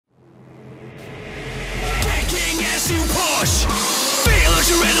you push. Feel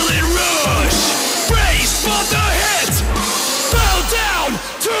adrenaline rush. Brace for the hit. Bow down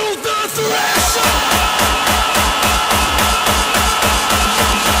to the threshold.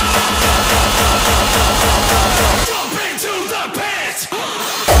 Jump into the pit.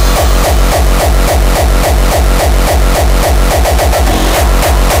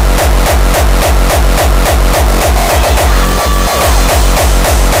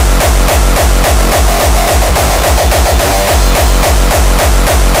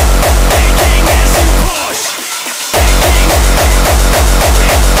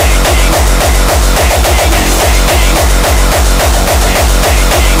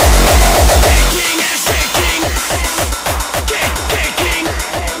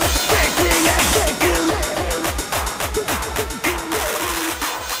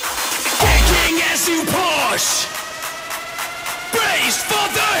 Brace for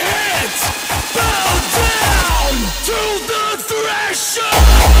the hit! Bow down to the threshold!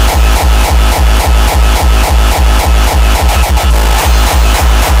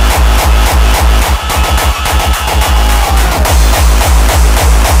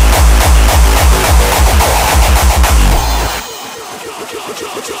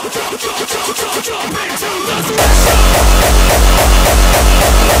 Jump into the threshold!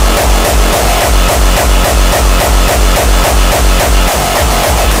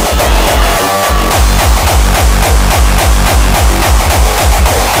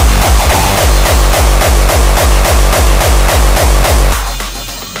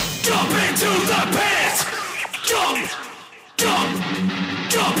 Jump into the pit!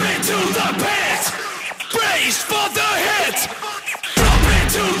 Jump into the pit! Brace for the hit! Jump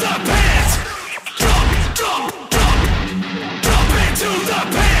into the pit! Jump into the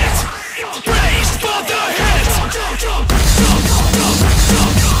pit! Brace for the hit!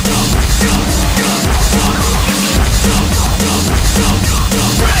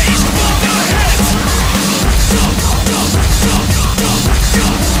 Brace for the hit!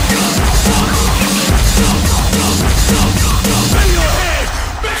 Bend your head,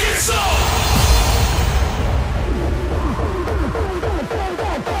 make it so!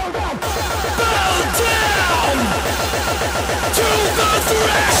 Bow down to the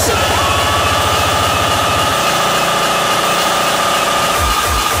threshold!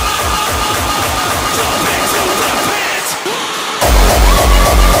 Jump into the pit!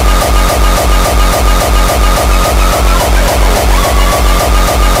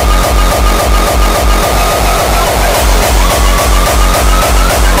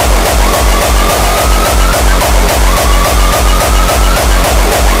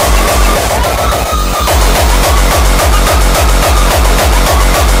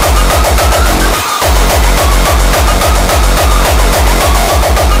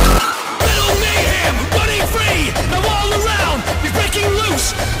 Little mayhem, running free, now all around, you're breaking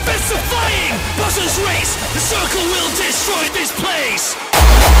loose, fists are flying, buzzers race, the circle will destroy this place.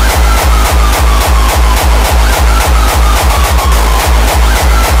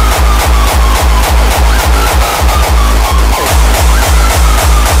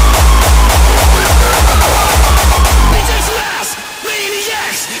 Leaders last,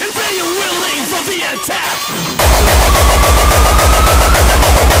 maniacs, and they are willing for the attack.